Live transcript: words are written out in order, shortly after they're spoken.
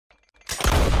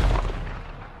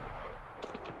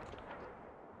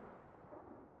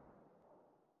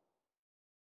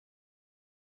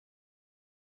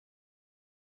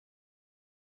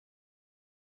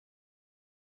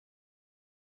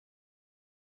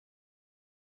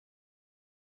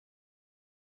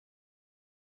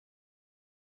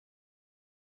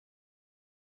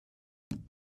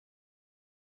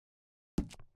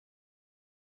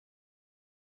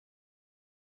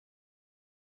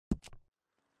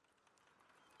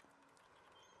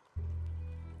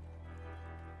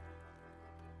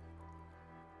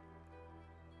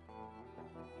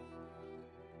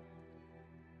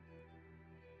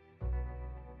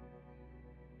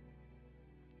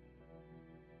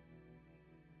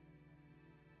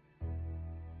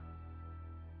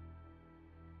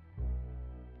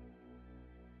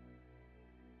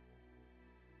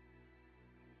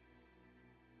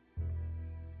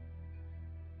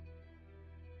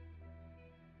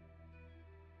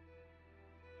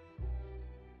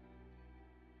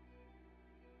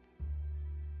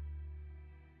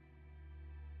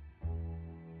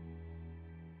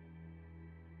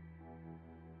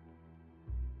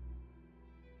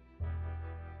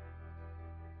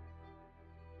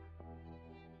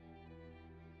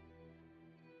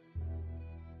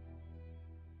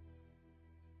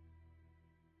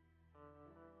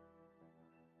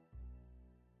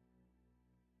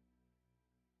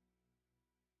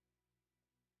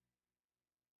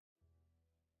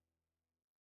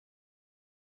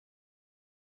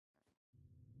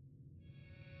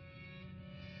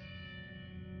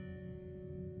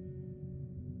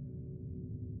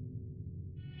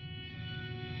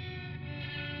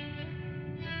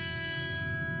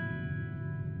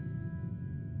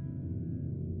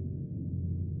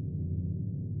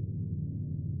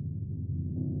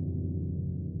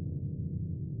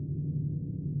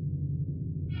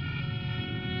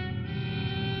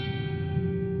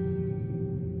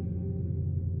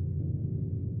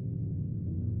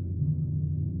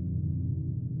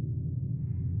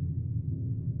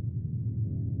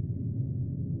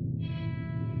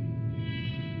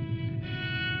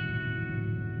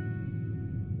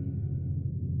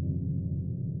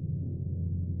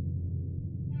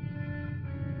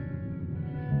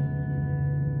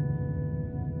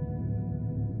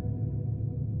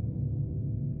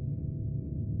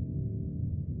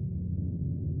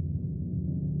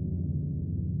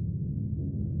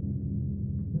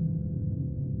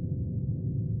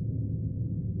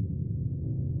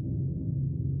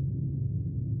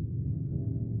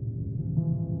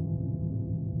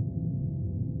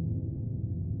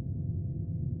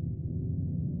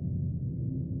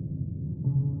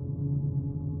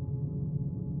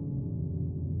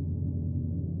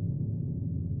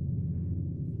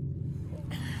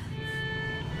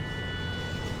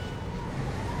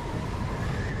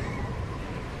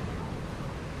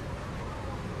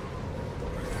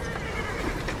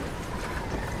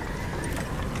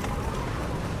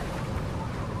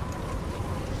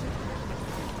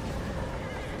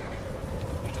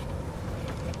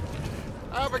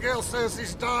Abigail says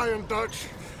he's dying, Dutch.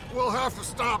 We'll have to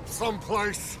stop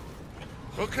someplace.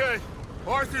 Okay.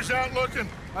 Arthur's out looking.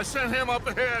 I sent him up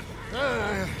ahead.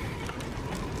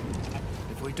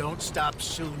 If we don't stop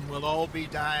soon, we'll all be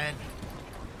dying.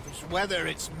 This weather,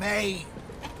 it's May.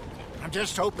 I'm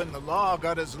just hoping the law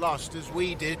got as lost as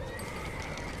we did.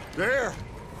 There!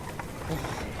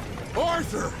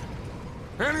 Arthur!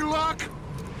 Any luck?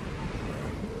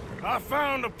 I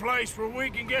found a place where we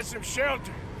can get some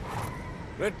shelter.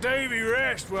 Let Davy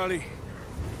rest while he...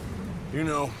 You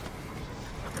know.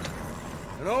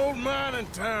 An old mining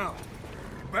town.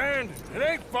 Abandoned. It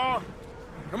ain't far.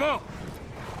 Come on.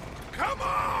 Come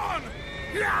on!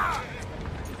 Yeah!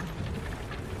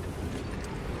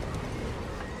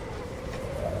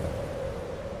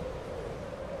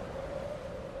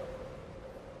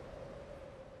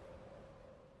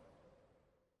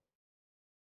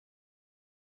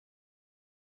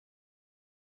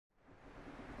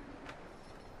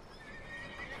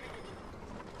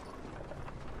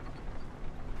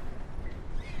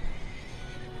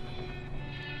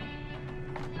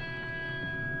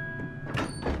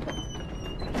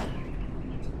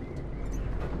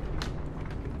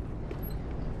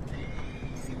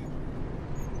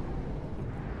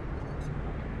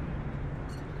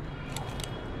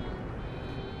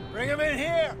 Bring him in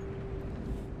here!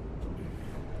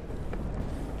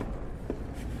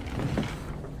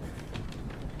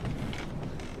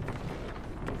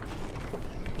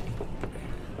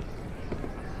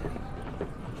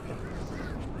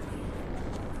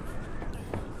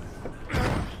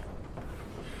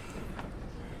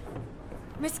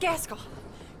 Miss Gaskell,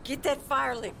 get that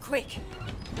fire lit, quick.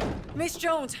 Miss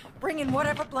Jones, bring in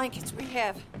whatever blankets we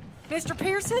have. Mr.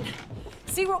 Pearson,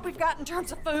 see what we've got in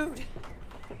terms of food.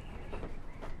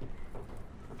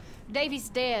 Davy's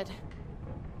dead.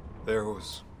 There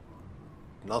was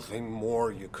nothing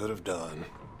more you could have done.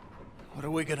 What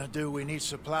are we gonna do? We need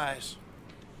supplies.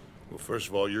 Well, first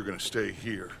of all, you're gonna stay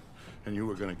here, and you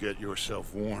were gonna get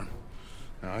yourself warm.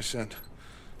 Now, I sent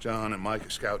John and Micah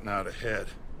scouting out ahead.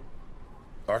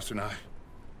 Arthur and I,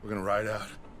 we're gonna ride out,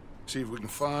 see if we can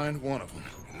find one of them.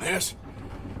 And this,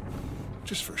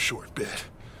 just for a short bit.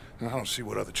 And I don't see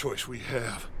what other choice we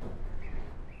have.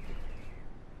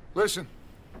 Listen.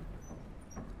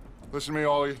 Listen to me,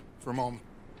 all of you, for a moment.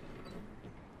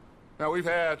 Now, we've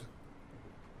had,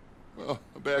 well,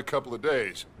 a bad couple of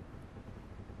days.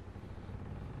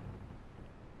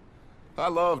 I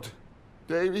loved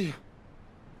Davy,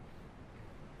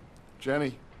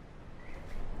 Jenny,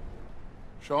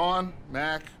 Sean,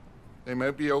 Mac. They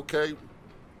may be okay.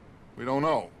 We don't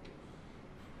know.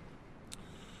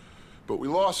 But we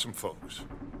lost some folks.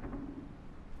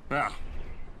 Now,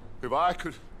 if I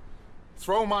could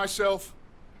throw myself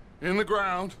in the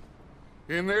ground,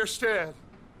 in their stead,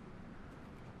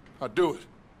 I'd do it,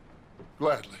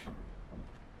 gladly.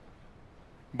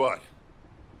 But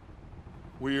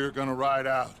we are gonna ride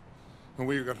out, and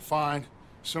we are gonna find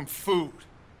some food.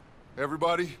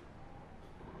 Everybody,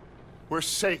 we're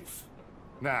safe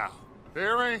now.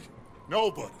 There ain't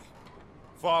nobody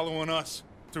following us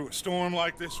through a storm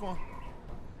like this one.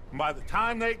 And by the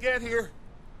time they get here,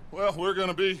 well, we're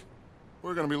gonna be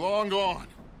long gone.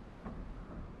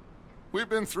 We've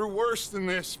been through worse than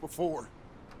this before.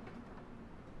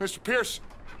 Mr. Pearson,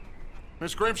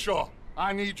 Miss Grimshaw,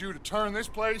 I need you to turn this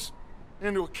place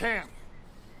into a camp.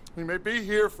 We may be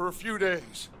here for a few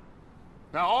days.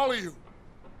 Now, all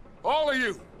of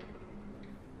you,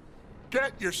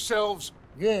 get yourselves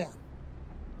warm.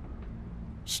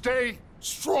 Stay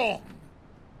strong.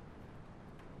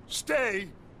 Stay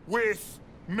with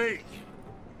me.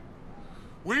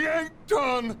 We ain't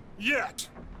done yet.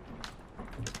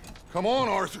 Come on,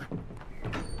 Arthur.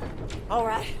 All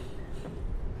right.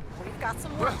 We've got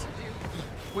some work to do.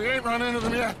 We ain't run into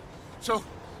them yet, so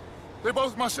they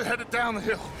both must have headed down the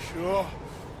hill. Sure.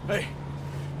 Hey,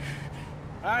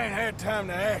 I ain't had time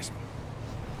to ask.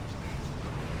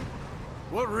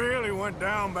 What really went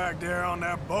down back there on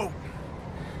that boat?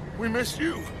 We missed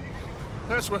you.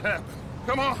 That's what happened.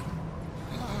 Come on.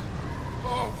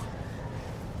 Oh.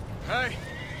 Hey,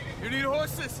 you need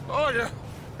horses? Oh, yeah.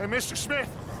 Hey, Mr. Smith,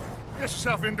 get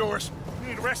yourself indoors. You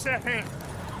need to rest that hand.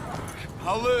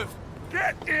 I'll live.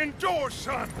 Get indoors,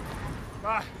 son.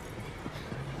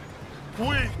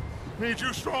 We need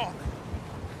you strong.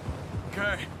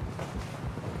 Okay.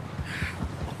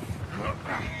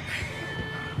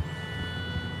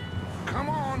 Come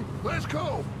on, let's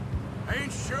go.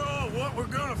 Ain't sure what we're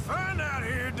gonna find out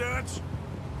here, Dutch.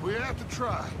 We have to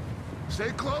try.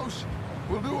 Stay close.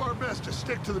 We'll do our best to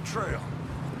stick to the trail.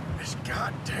 This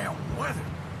goddamn weather.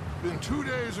 Been 2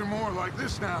 days or more like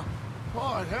this now.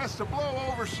 Oh, it has to blow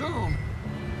over soon.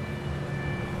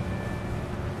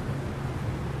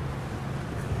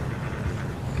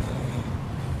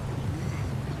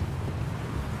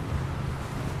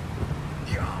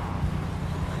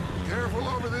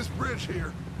 much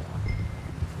here.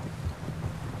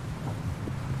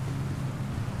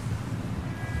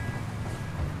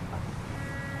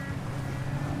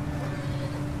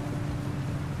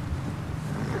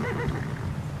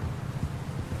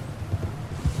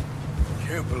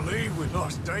 Can't believe we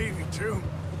lost Davy, too.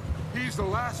 He's the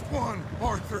last one,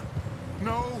 Arthur.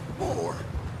 No more.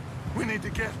 We need to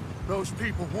get those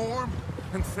people warm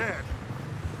and fed.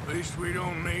 At least we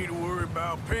don't need to worry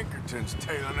about Pinkertons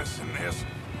tailing us in this.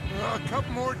 A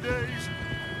couple more days,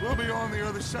 we'll be on the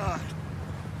other side.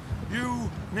 You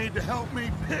need to help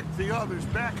me pick the others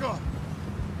back up.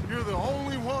 You're the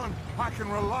only one I can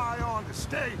rely on to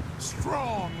stay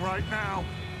strong right now.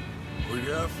 We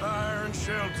got fire and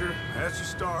shelter. That's a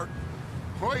start.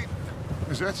 Wait,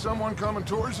 is that someone coming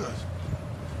towards us?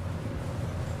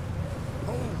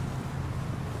 Oh.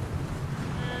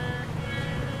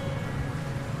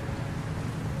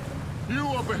 You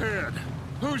up ahead.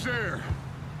 Who's there?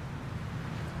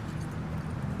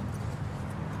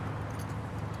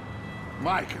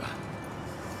 Micah.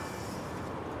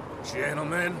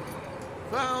 Gentlemen,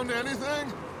 Found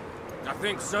anything? I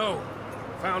think so.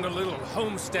 Found a little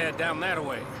homestead down that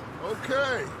way.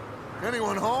 Okay.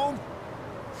 Anyone home?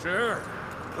 Sure.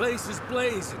 Place is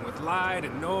blazing with light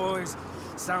and noise.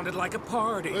 Sounded like a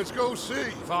party. Let's go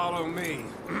see. Follow me.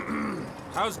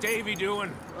 How's Davy doing?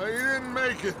 He didn't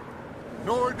make it.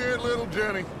 Nor did little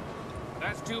Jenny.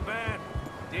 That's too bad.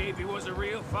 Davy was a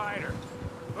real fighter.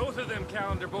 Both of them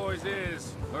calendar boys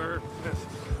is. Or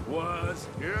was.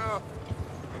 Yeah,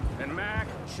 And Mac,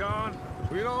 Sean,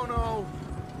 we don't know.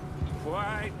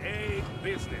 quite a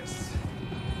business.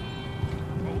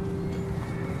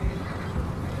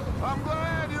 I'm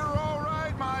glad you're all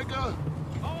right, Micah.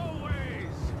 Always.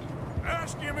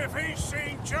 Ask him if he's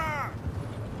seen John.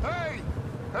 Hey,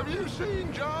 have you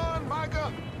seen John,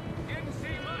 Micah? Didn't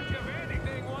see much of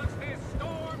anything once this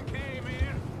storm came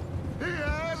in. He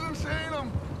hasn't seen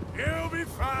him. He'll be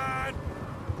fine.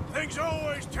 Things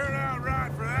always turn out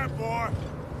right for that boy.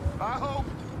 I hope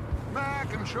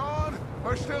Mac and Sean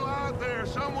are still out there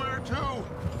somewhere, too.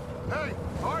 Hey,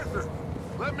 Arthur,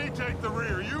 let me take the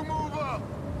rear. You move up.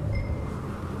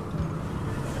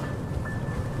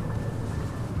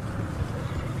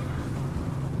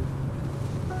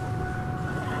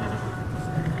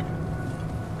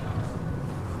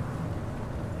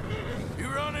 You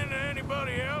run into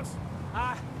anybody else?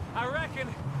 I reckon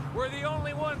we're the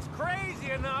only ones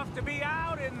crazy enough to be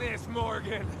out in this,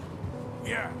 Morgan.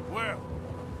 Yeah, well,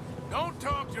 don't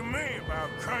talk to me about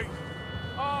crazy.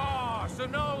 Oh, so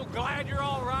no, glad you're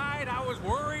all right. I was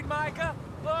worried, Micah.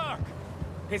 Look,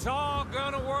 it's all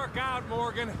gonna work out,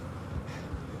 Morgan.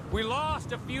 We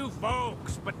lost a few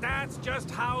folks, but that's just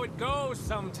how it goes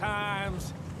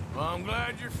sometimes. Well, I'm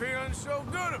glad you're feeling so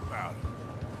good about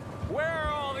it. Where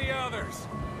are all the others?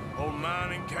 Old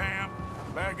mining camp,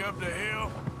 back up the hill.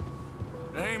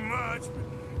 It ain't much,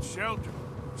 but it's shelter.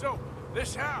 So,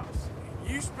 this house,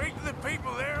 you speak to the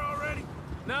people there already?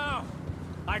 No,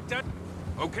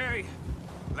 Okay,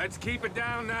 let's keep it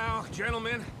down now,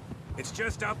 gentlemen. It's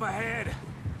just up ahead.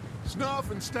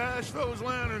 Snuff and stash those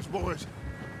lanterns, boys.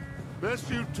 Best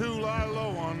you two lie low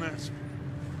on this.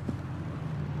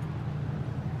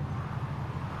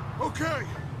 Okay,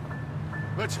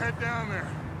 let's head down there.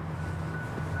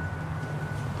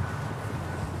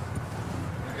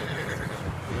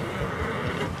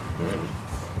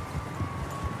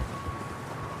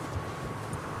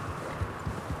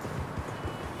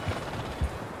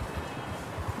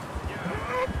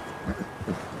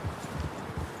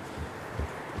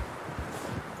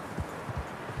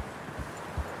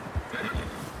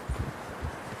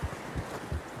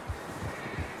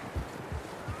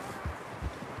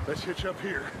 Let's hitch up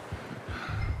here.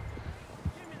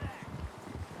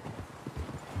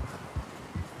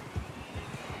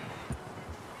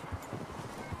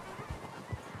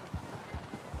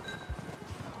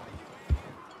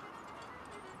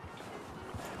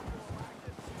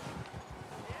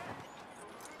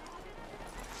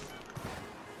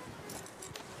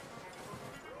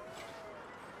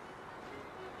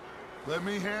 Let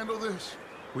me handle this.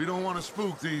 We don't want to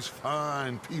spook these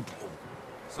fine people.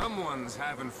 Someone's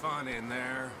having fun in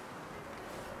there.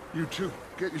 You two,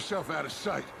 get yourself out of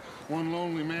sight. One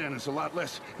lonely man is a lot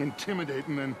less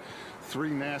intimidating than three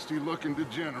nasty-looking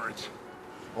degenerates.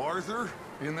 Arthur,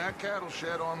 in that cattle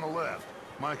shed on the left.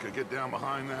 Micah, get down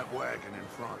behind that wagon in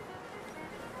front.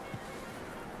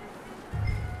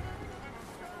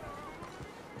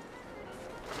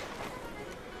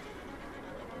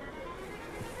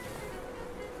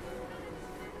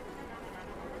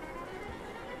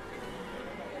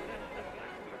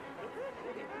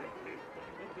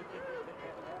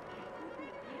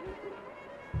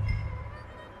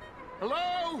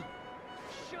 Hello?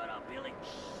 Shut up, Billy.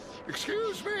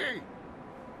 Excuse me?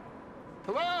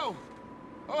 Hello?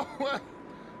 Oh, well,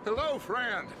 hello,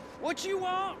 friend. What you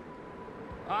want?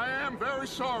 I am very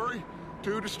sorry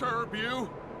to disturb you.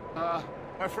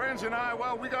 My friends and I,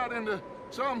 well, we got into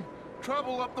some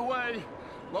trouble up the way,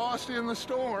 lost in the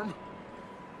storm.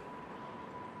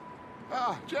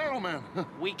 Ah, gentlemen.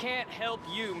 We can't help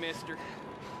you, mister.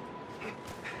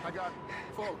 I got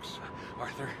folks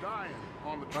Arthur. dying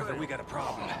on the trail. Arthur, we got a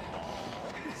problem.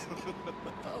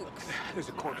 Folks. There's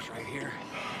a corpse right here.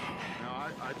 Now,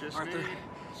 I just Arthur, need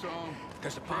some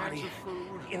there's a cans body of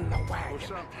food in the or wagon.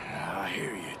 something. I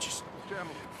hear you. Just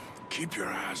Gentlemen, keep your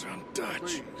eyes on Dutch.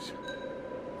 please.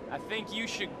 I think you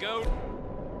should go...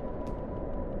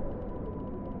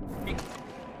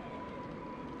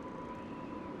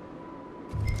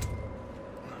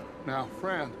 Now,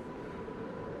 friend,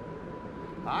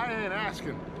 I ain't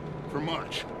asking for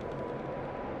much.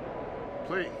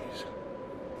 Please.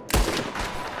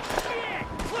 Shit!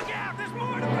 Look out! There's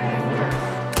more to it!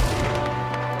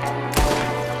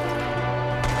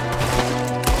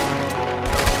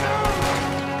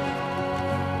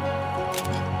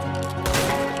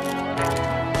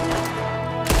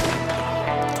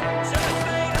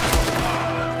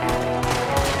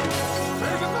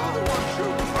 There's another one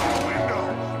shooting from the window.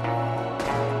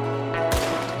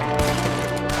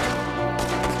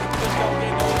 Just don't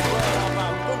get no blood on my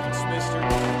boots, mister.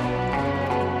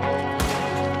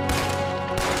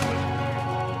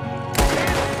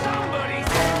 Somebody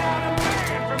send out a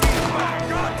man for me to find.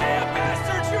 Goddamn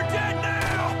bastards, you're dead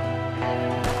now!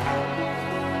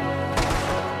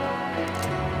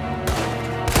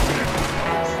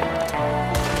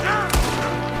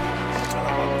 Son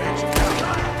of a bitch.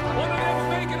 One of them's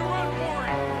making a run for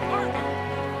it.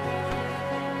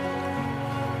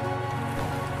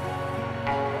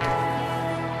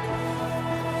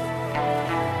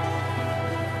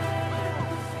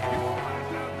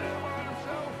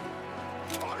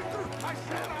 Arthur! I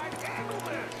said I'd handle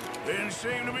this. Didn't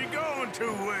seem to be going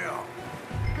too well.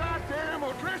 Goddamn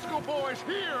O'Driscoll boys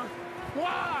here.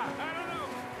 Why? I don't know.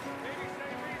 Maybe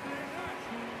same reason as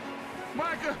us.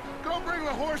 Micah, go bring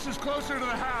the horses closer to the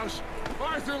house.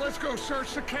 Arthur, let's go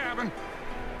search the cabin.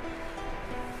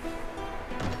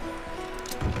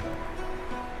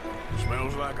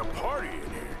 Smells like a party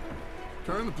in here.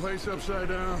 Turn the place upside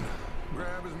down.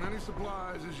 Grab as many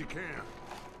supplies as you can.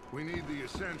 We need the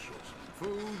essentials.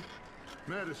 Food,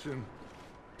 medicine,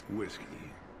 whiskey.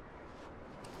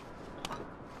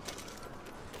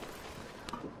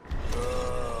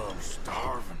 I'm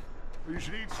starving. You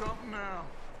should eat something now.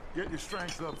 Get your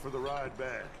strength up for the ride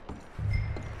back.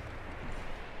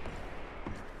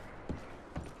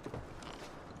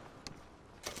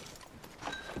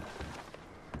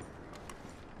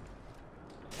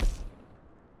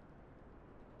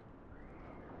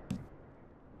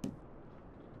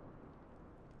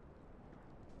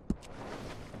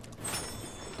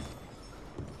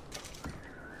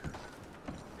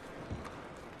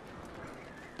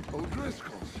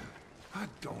 O'Driscoll's. I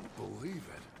don't believe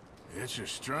it. It's a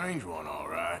strange one, all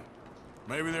right.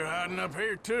 Maybe they're hiding up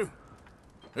here, too.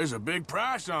 There's a big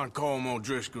price on Colm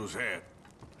O'Driscoll's head.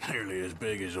 Nearly as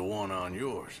big as the one on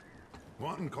yours.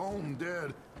 Wanting Colm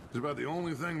dead is about the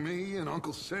only thing me and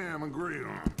Uncle Sam agree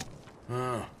on.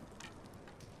 Huh.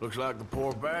 Looks like the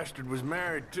poor bastard was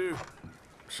married, too.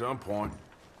 At some point.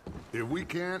 If we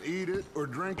can't eat it or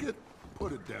drink it,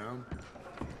 put it down.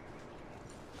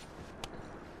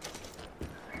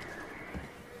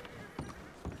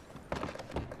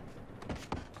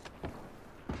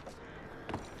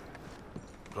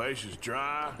 Place is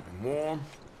dry and warm.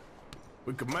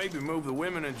 We could maybe move the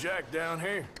women and Jack down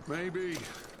here. Maybe.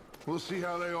 We'll see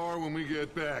how they are when we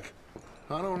get back.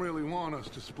 I don't really want us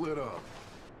to split up.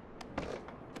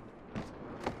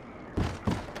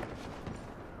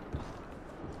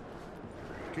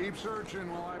 Keep searching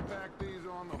while I pack these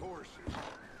on the horses.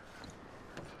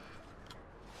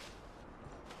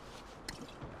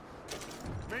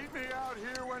 Meet me out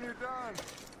here when you're done.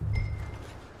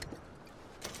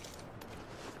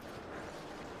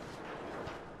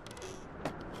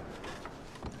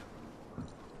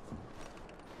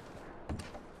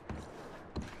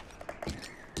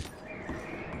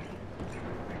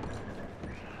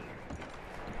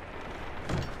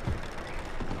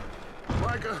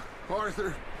 Micah,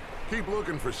 Arthur, keep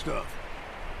looking for stuff.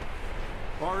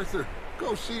 Arthur,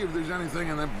 go see if there's anything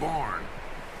in that barn.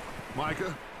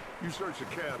 Micah, you search the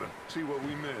cabin, see what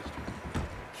we missed.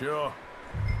 Sure.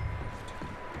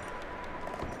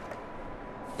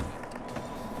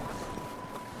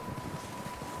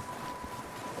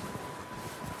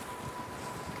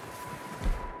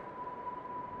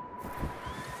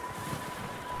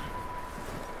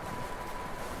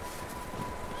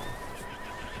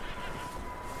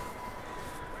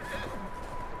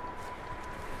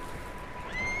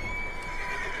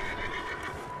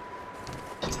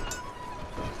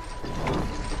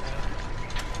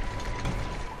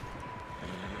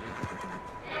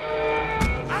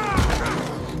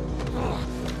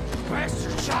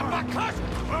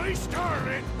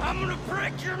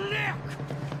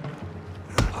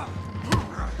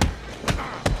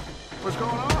 What's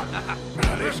going on?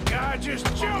 Now, this guy just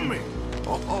jumped me.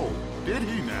 Oh, did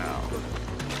he now?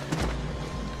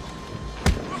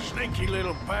 Sneaky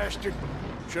little bastard.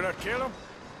 Should I kill him?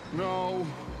 No.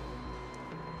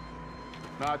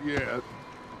 Not yet.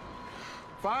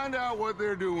 Find out what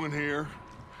they're doing here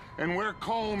and where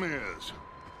Colm is.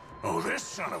 Oh, this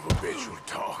son of a bitch will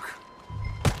talk.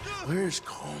 Where's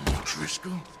Colm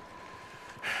O'Driscoll?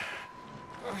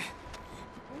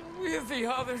 With the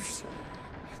others.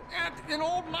 At an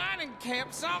old mining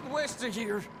camp southwest of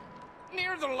here.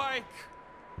 Near the lake.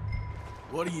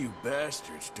 What are you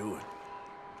bastards doing?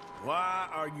 Why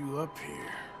are you up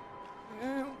here?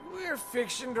 We're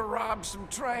fixing to rob some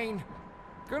train.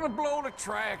 Gonna blow the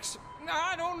tracks.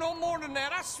 I don't know more than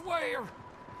that, I swear.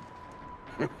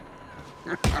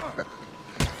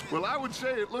 Well, I would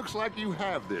say it looks like you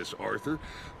have this, Arthur.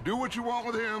 Do what you want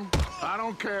with him. I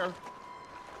don't care.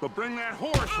 But bring that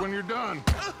horse when you're done.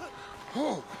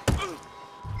 Oh.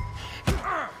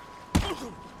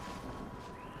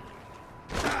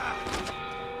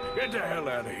 Get the hell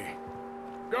out of here.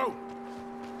 Go.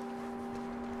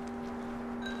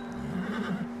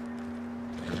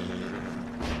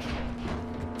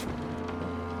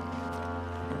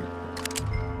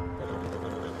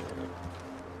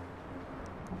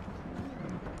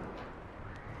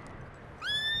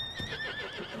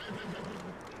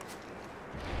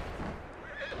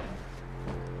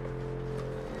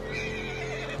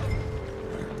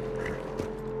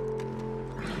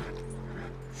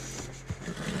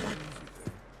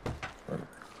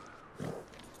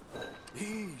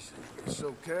 It's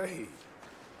okay.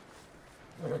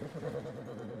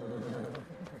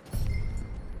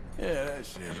 Yeah,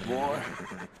 that's it, boy.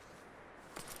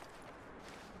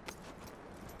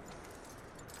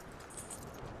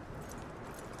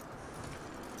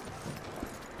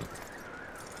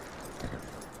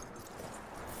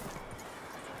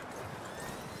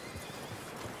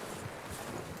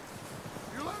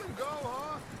 You let him go,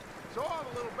 huh? Saw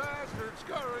the little bastard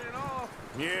scurrying off.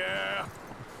 Yeah.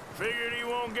 Figured he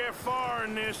won't get far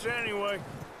in this anyway.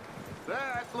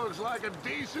 That looks like a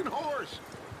decent horse.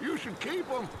 You should keep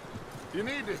him. You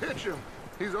need to hitch him.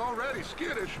 He's already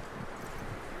skittish.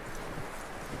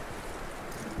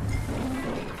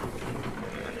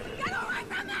 Get away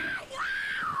from me!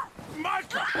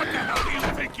 Micah, what the hell do you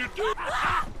think you're doing?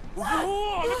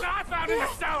 Whoa, look what I found in the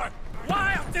cellar!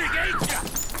 Wild thing, ain't ya?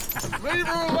 Leave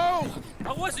her alone!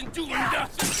 I wasn't doing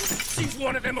nothing. She's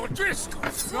one of them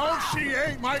O'Driscolls. No, she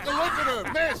ain't, Michael. Look at her.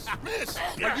 Miss!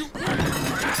 Are you...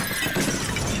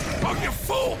 Oh, you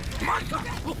fool! Micah!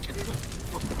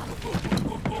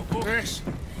 Miss,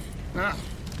 now,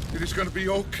 it is gonna be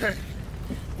okay.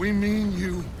 We mean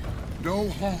you no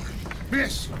harm.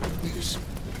 Miss!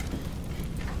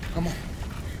 Come on.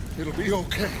 It'll be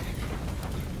okay.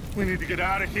 We need to get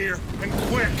out of here, and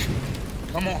quick.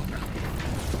 Come on now.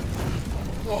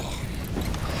 Oh.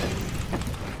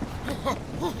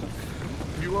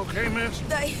 You okay, miss?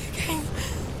 They came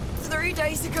 3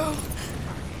 days ago.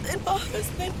 And my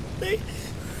husband, Okay.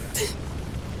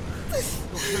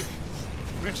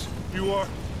 Miss, you are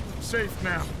safe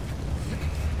now.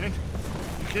 And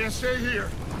you can't stay here.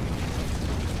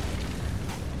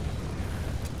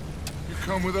 You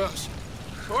come with us.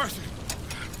 Arthur!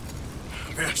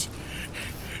 Miss,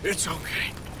 it's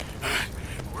okay.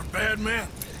 We're bad men.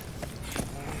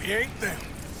 We ain't them.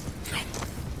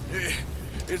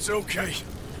 It's okay.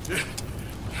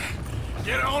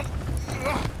 Get on.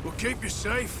 We'll keep you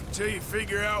safe until you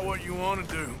figure out what you want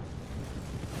to do.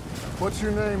 What's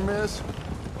your name, miss?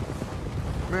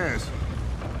 Miss?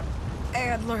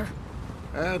 Adler,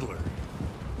 Adler.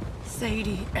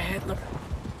 Sadie Adler,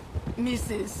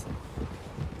 Mrs.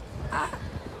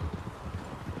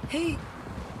 He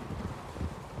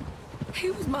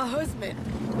was my husband.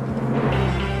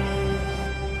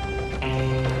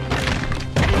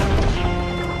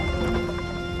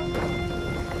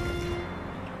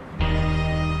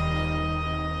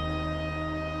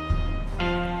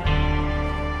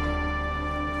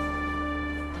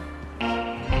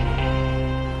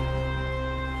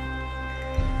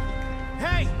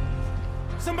 Hey!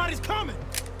 Somebody's coming!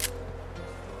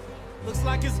 Looks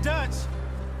like it's Dutch.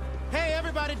 Hey,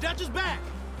 everybody, Dutch is back!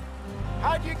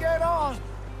 How'd you get on?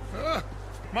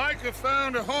 Micah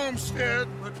found a homestead,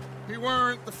 but he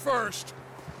weren't the first.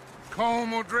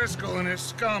 Colm O'Driscoll and his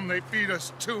scum, they beat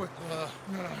us to it.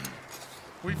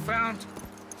 We found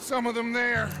some of them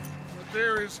there, but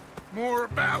there is more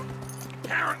about,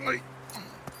 apparently.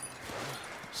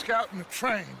 Scouting the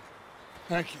train.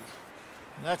 Thank you.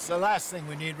 That's the last thing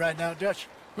we need right now, Dutch.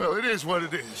 Well, it is what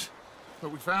it is.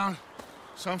 But we found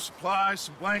some supplies,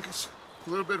 some blankets, a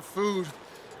little bit of food,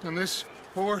 and this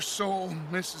Poor soul,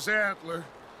 Mrs. Adler.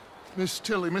 Miss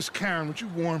Tilly, Miss Karen, would you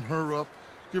warm her up?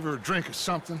 Give her a drink or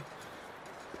something?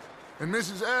 And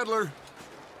Mrs. Adler,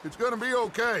 it's gonna be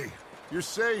okay. You're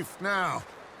safe now.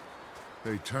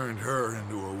 They turned her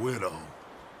into a widow.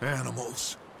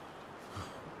 Animals.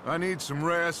 I need some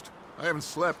rest. I haven't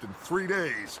slept in 3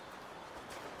 days.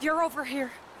 You're over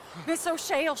here. Miss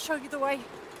O'Shea will show you the way.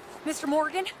 Mr.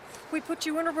 Morgan, we put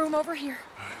you in a room over here.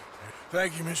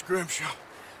 Thank you, Miss Grimshaw.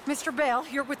 Mr. Bell,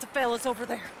 you're with the fellas over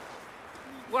there.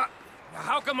 What?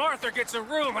 How come Arthur gets a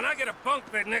room and I get a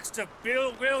bunk bed next to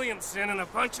Bill Williamson and a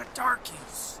bunch of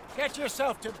darkies? Get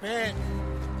yourself to bed.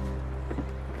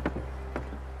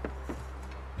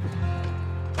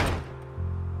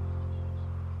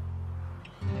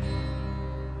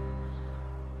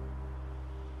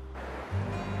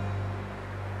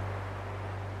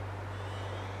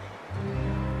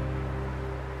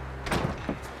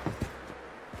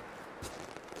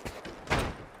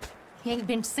 He ain't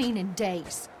been seen in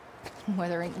days.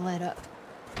 Weather ain't let up.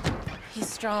 He's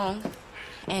strong,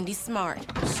 and he's smart.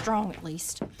 Strong, at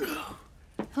least.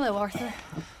 Hello, Arthur.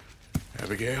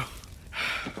 Abigail?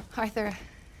 Arthur,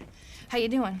 how you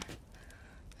doing?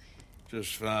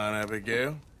 Just fine,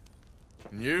 Abigail.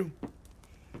 And you?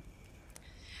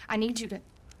 I need you to...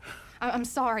 I'm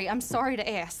sorry to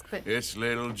ask, but... It's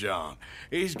little John.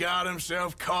 He's got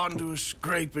himself caught into a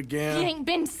scrape again. He ain't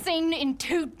been seen in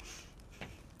 2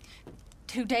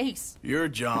 days. Your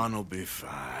John will be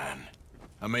fine.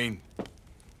 I mean,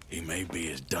 he may be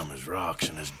as dumb as rocks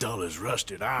and as dull as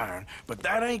rusted iron, but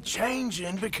that ain't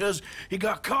changing because he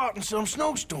got caught in some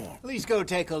snowstorm. Please go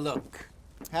take a look.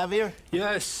 Javier?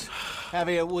 Yes.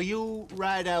 Javier, will you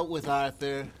ride out with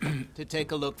Arthur to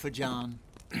take a look for John?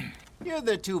 You're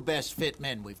the 2 best fit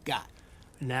men we've got.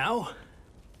 Now?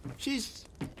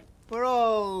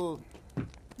 We're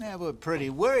pretty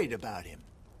worried about him.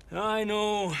 I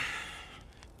know.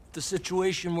 If the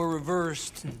situation were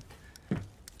reversed, and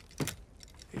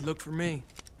he'd look for me.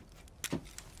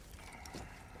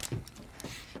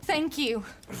 Thank you.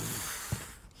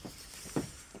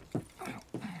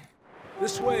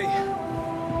 This way.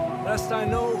 Last I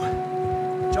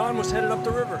know, John was headed up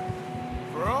the river.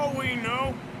 For all we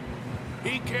know,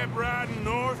 he kept riding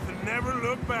north and never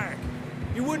looked back.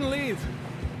 He wouldn't leave.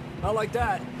 Not like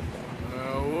that.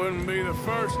 Wouldn't be the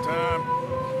first time.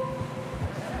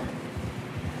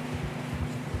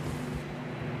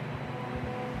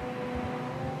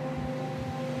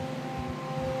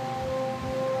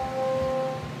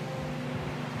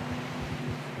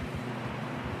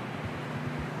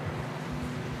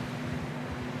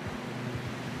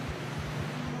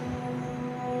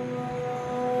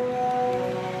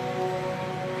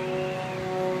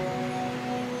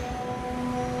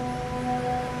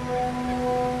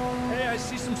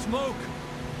 Smoke.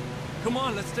 Come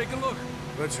on, let's take a look.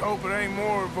 Let's hope it ain't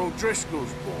more of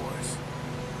O'Driscoll's boys.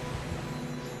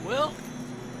 Well,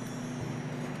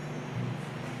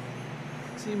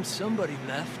 seems somebody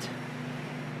left.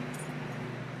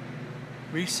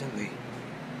 Recently.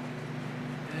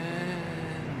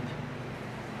 And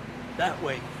that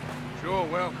way. Sure,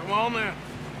 well, come on then.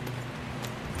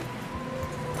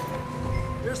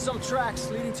 There's some tracks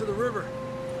leading to the river.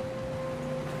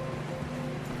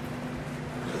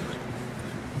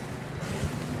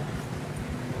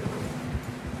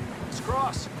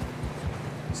 Cross.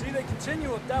 See, they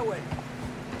continue up that way.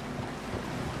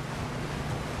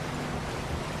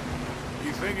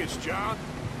 You think it's John?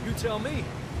 You tell me.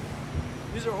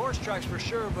 These are horse tracks for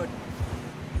sure, but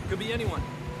could be anyone.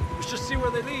 Let's just see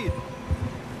where they lead.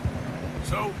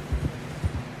 So,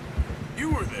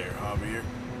 you were there, Javier.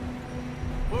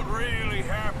 What really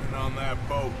happened on that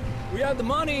boat? We had the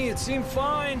money, it seemed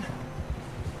fine.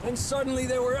 Then suddenly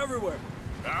they were everywhere.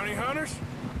 Bounty hunters?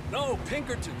 No,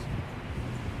 Pinkertons.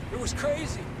 It was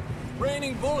crazy.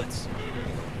 Raining bullets.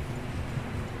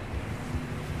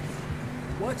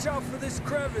 Watch out for this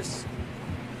crevice.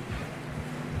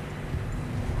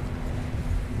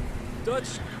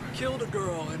 Dutch killed a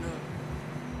girl in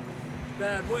a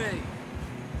bad way.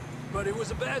 But it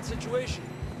was a bad situation.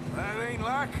 That ain't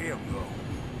like him, though.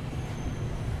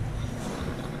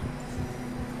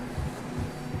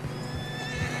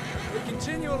 They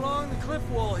continue along the cliff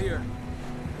wall here.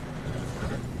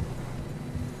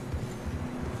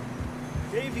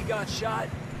 Davey got shot.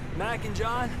 Mac and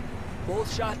John,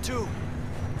 both shot too.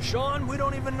 Sean, we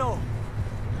don't even know.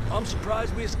 I'm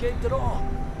surprised we escaped at all.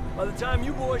 By the time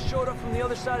you boys showed up from the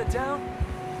other side of town,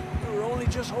 we were only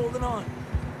just holding on.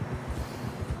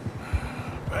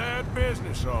 Bad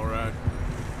business, all right.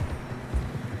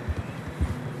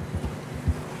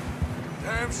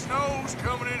 Damn snow's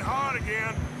coming in hot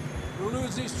again. We'll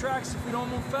lose these tracks if we don't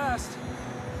move fast.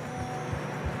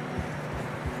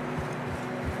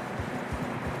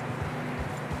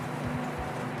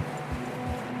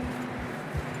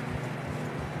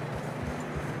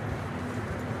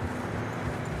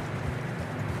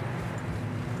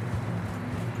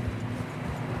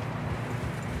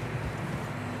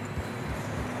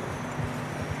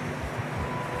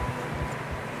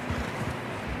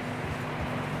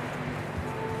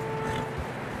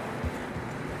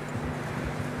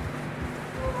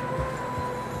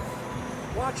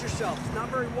 Watch yourself. It's not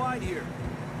very wide here.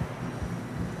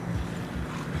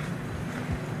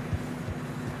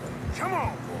 Come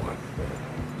on, boy.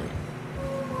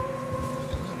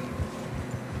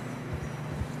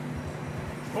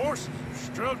 Horses are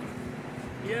struggling.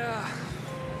 Yeah,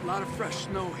 a lot of fresh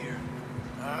snow here.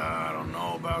 I don't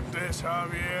know about this,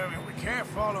 Javier. I mean, we can't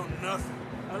follow nothing.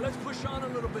 Let's push on a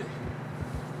little bit.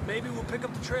 Maybe we'll pick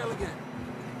up the trail again.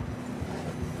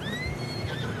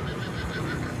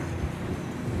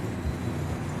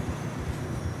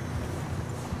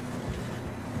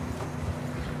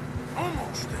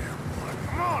 Almost there, boy.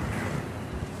 Come on now.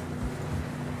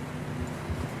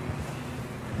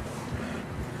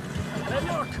 Hey,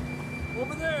 look!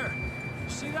 Over there! You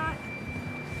see that?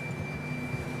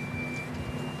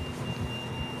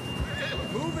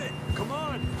 Move it! Come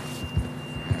on!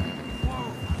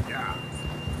 Whoa, yeah.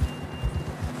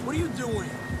 What are you doing?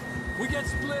 We get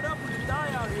split up, we could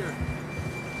die out here.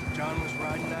 John was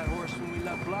riding that horse when we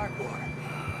left Blackwater.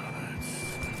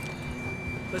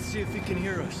 Let's see if he can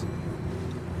hear us.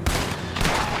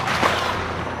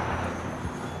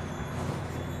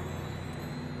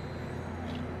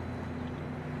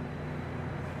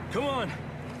 Come on!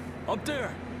 Up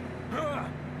there!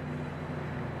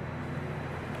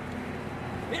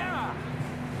 Yeah!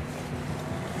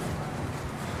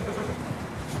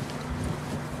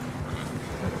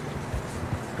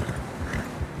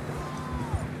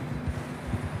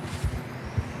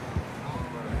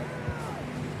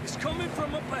 It's coming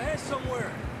from up ahead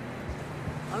somewhere.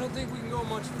 I don't think we can go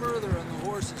much further on the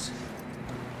horses.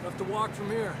 We'll have to walk from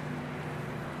here.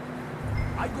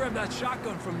 I'd grab that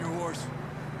shotgun from your horse.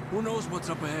 Who knows what's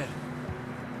up ahead?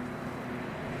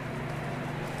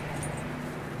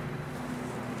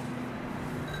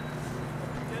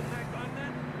 Getting that gun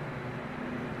then?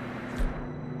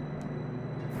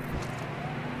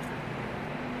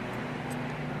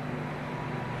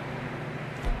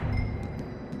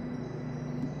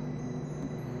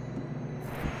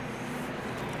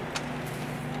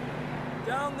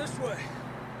 Down this way.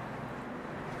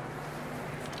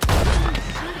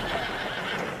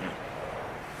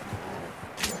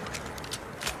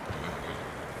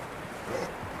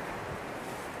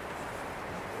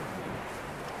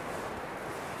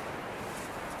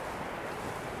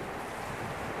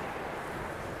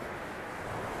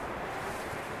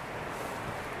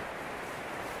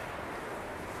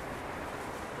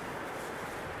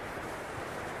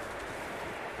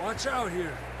 Watch out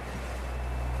here.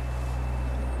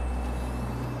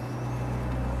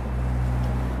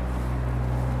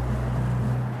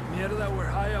 Near that we're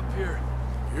high up here.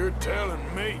 You're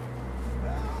telling me.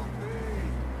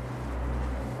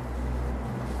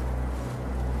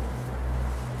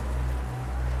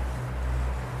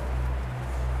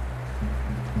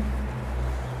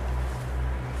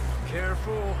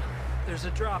 Careful. There's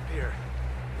a drop here.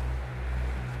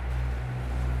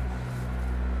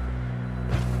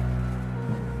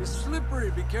 It's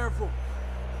slippery. Be careful.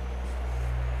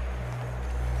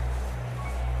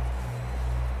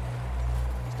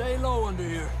 Stay low under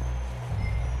here.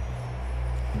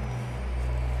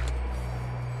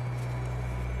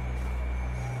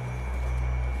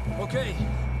 Okay.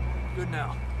 Good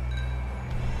now.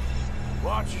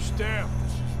 Watch your step.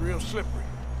 This is real slippery.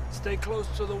 Stay close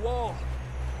to the wall.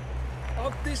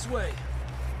 Up this way.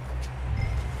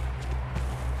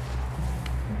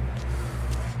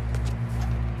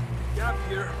 Gap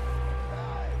here.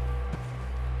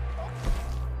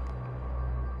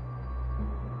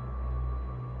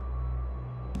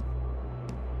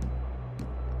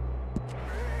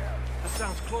 That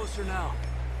sounds closer now.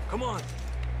 Come on.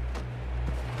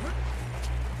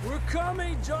 We're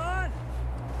coming, John!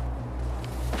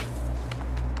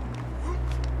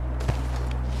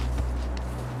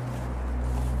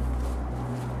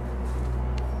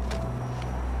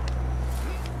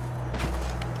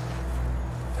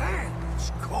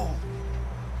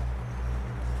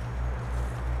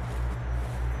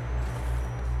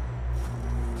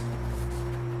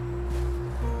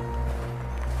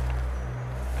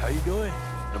 How you doing?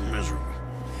 I'm miserable.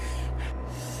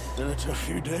 Been a tough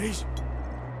few days.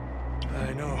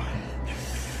 I know.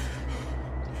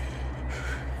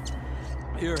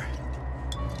 Here.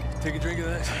 Take a drink of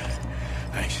that.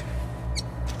 Thanks.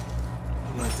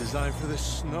 I'm not designed for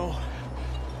this snow.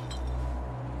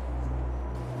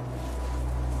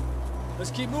 Let's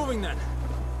keep moving then.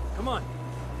 Come on.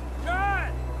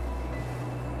 John!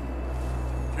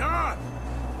 John!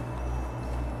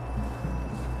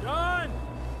 John!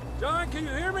 John, can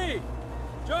you hear me?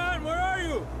 John, where are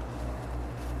you?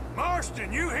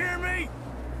 Marston, you hear me?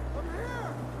 I'm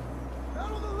here!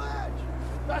 Out on the ledge!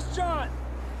 That's John!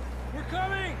 We're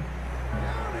coming!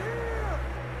 Down here!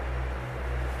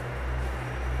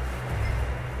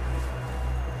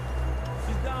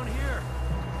 He's down here.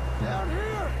 Down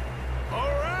here! All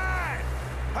right!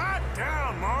 Hot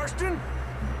down, Marston!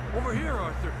 Over here,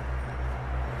 Arthur.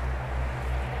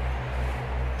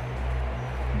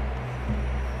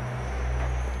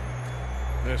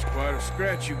 That's quite a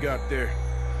scratch you got there.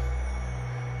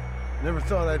 Never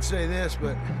thought I'd say this,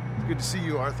 but it's good to see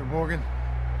you, Arthur Morgan.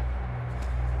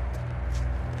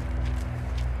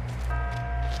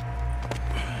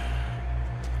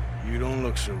 You don't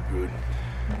look so good.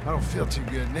 I don't feel too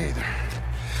good, neither.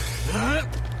 I'm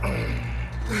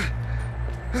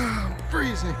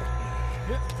freezing.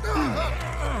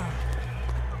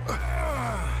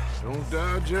 Don't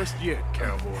die just yet,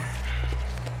 cowboy.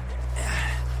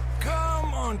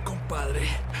 Come on, compadre.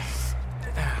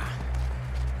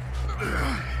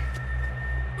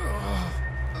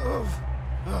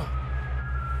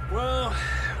 Well, we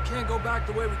can't go back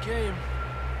the way we came.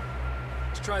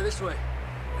 Let's try this way.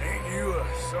 Ain't you a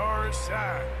sorry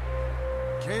sight?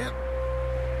 Can't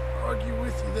argue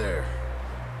with you there.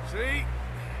 See?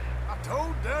 I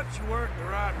told Dutch you weren't the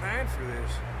right man for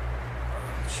this.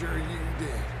 I'm sure you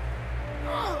did.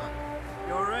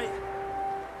 You all right?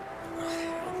 I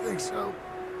think so.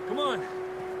 Come on.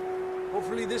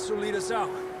 Hopefully this will lead us out.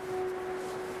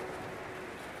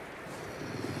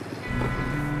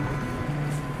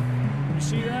 You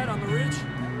see that on the ridge?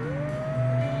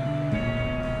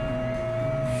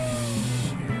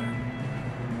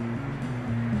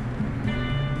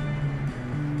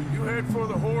 You head for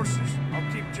the horses.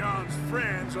 I'll keep John's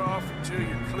friends off until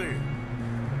you're clear.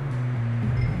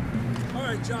 All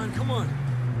right, John, come on.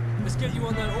 Let's get you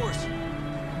on that horse.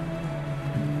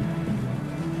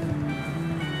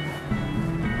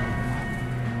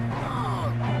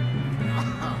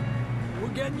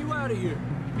 We're getting you out of here.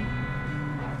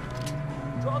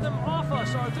 Draw them off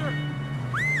us, Arthur.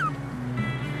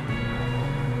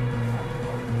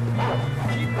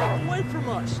 Keep them away from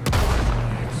us.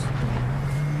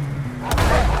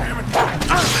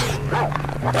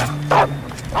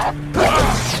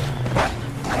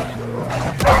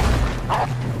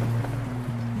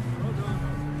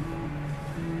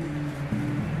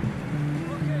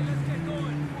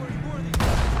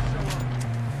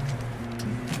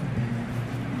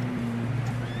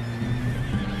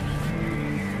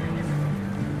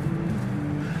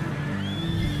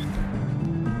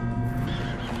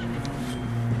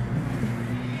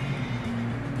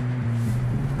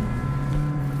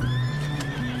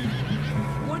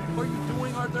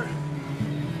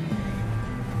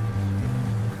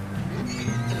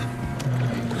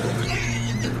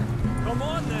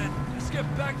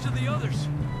 Back to the others.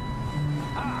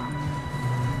 I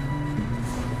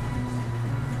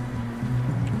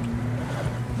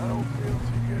don't feel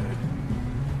too good.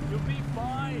 You'll be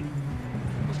fine.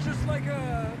 It's just like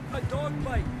a dog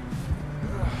bite.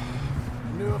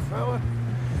 Knew a fella?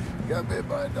 Got bit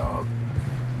by a dog.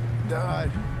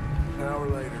 Died an hour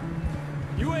later.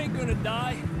 You ain't gonna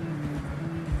die.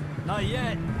 Not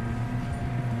yet.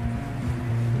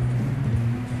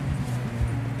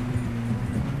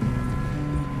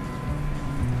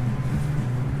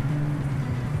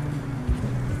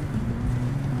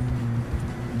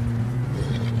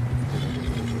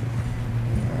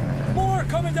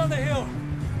 Coming down the hill.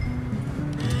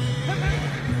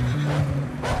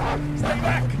 Stay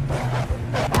back.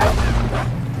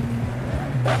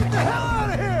 Get the hell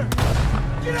out of here!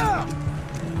 Get out!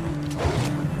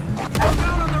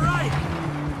 Down on the right.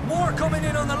 More coming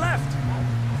in on the left.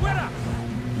 Fuera!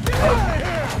 Get out of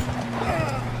here!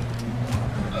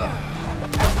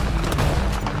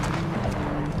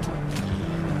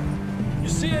 You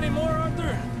see any more,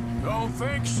 Arthur? Don't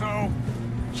think so.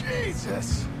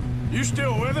 Jesus! You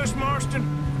still with us, Marston?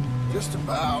 Just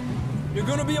about. You're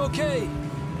gonna be okay.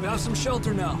 We have some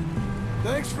shelter now.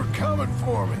 Thanks for coming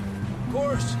for me. Of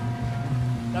course.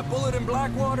 That bullet in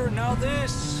Blackwater, now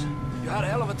this. You had a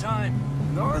hell of a time.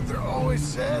 And Arthur always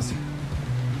says,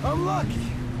 I'm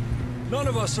lucky. None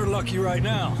of us are lucky right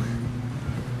now.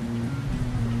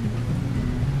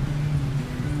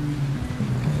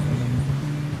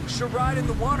 We should ride in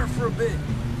the water for a bit.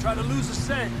 Try to lose a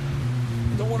scent.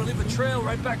 Don't want to leave a trail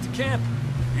right back to camp.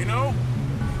 You know,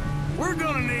 we're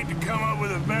gonna need to come up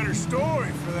with a better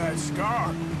story for that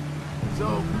scar.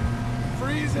 So,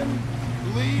 freezing,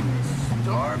 bleeding,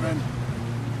 starving,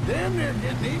 damn near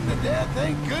getting eaten to death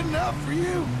ain't good enough for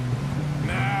you.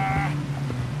 Nah,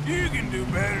 you can do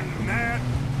better than that.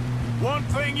 One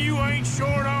thing you ain't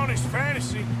short on is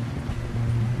fantasy.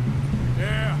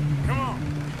 Yeah, come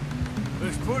on.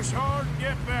 Let's push hard and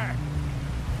get back.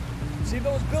 See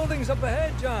those buildings up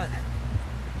ahead, John?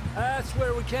 That's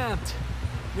where we camped.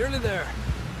 Nearly there.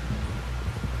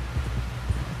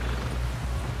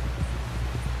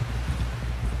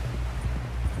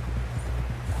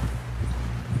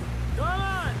 Come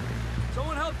on!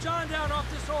 Someone help John down off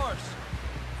this horse.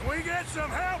 Can we get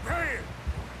some help here?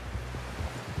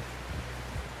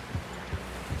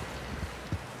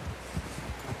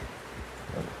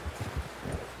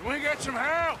 Can we get some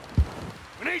help?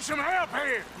 We need some help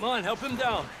here! Come on, help him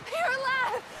down. You're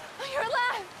alive! You're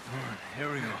alive!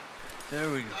 Here we go. There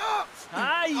we go.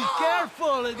 Ay,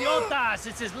 careful, idiotas!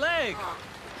 It's his leg! Oh,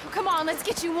 come on, let's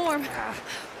get you warm.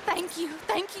 Thank you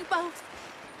both.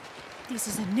 This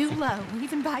is a new low,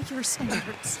 even by your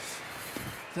standards.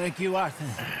 Thank you, Arthur.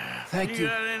 Thank you. You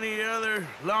got any other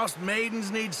lost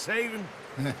maidens need saving?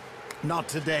 Not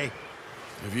today.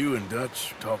 Have you and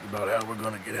Dutch talked about how we're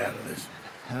gonna get out of this?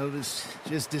 I was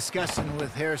just discussing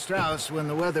with Herr Strauss when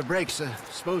the weather breaks. I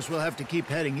suppose we'll have to keep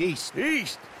heading east.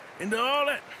 East? Into all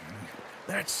that...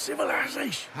 That's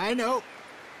civilization. I know.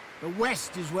 The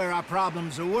west is where our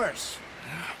problems are worse.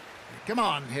 Come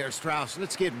on, Herr Strauss,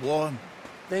 let's get warm.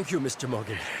 Thank you, Mr.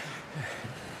 Morgan.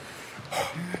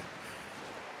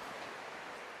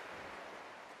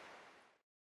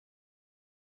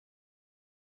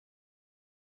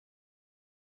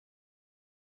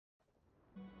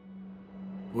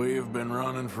 We have been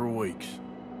running for weeks.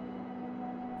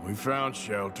 We found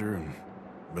shelter and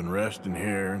been resting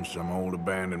here in some old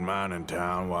abandoned mining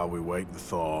town while we wait the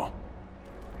thaw.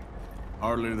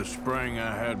 Hardly the spring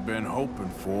I had been hoping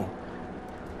for.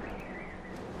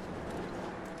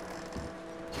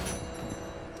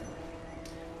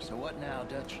 So what now,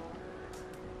 Dutch?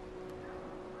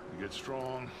 We get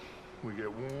strong, we get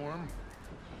warm,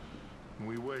 and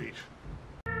we wait.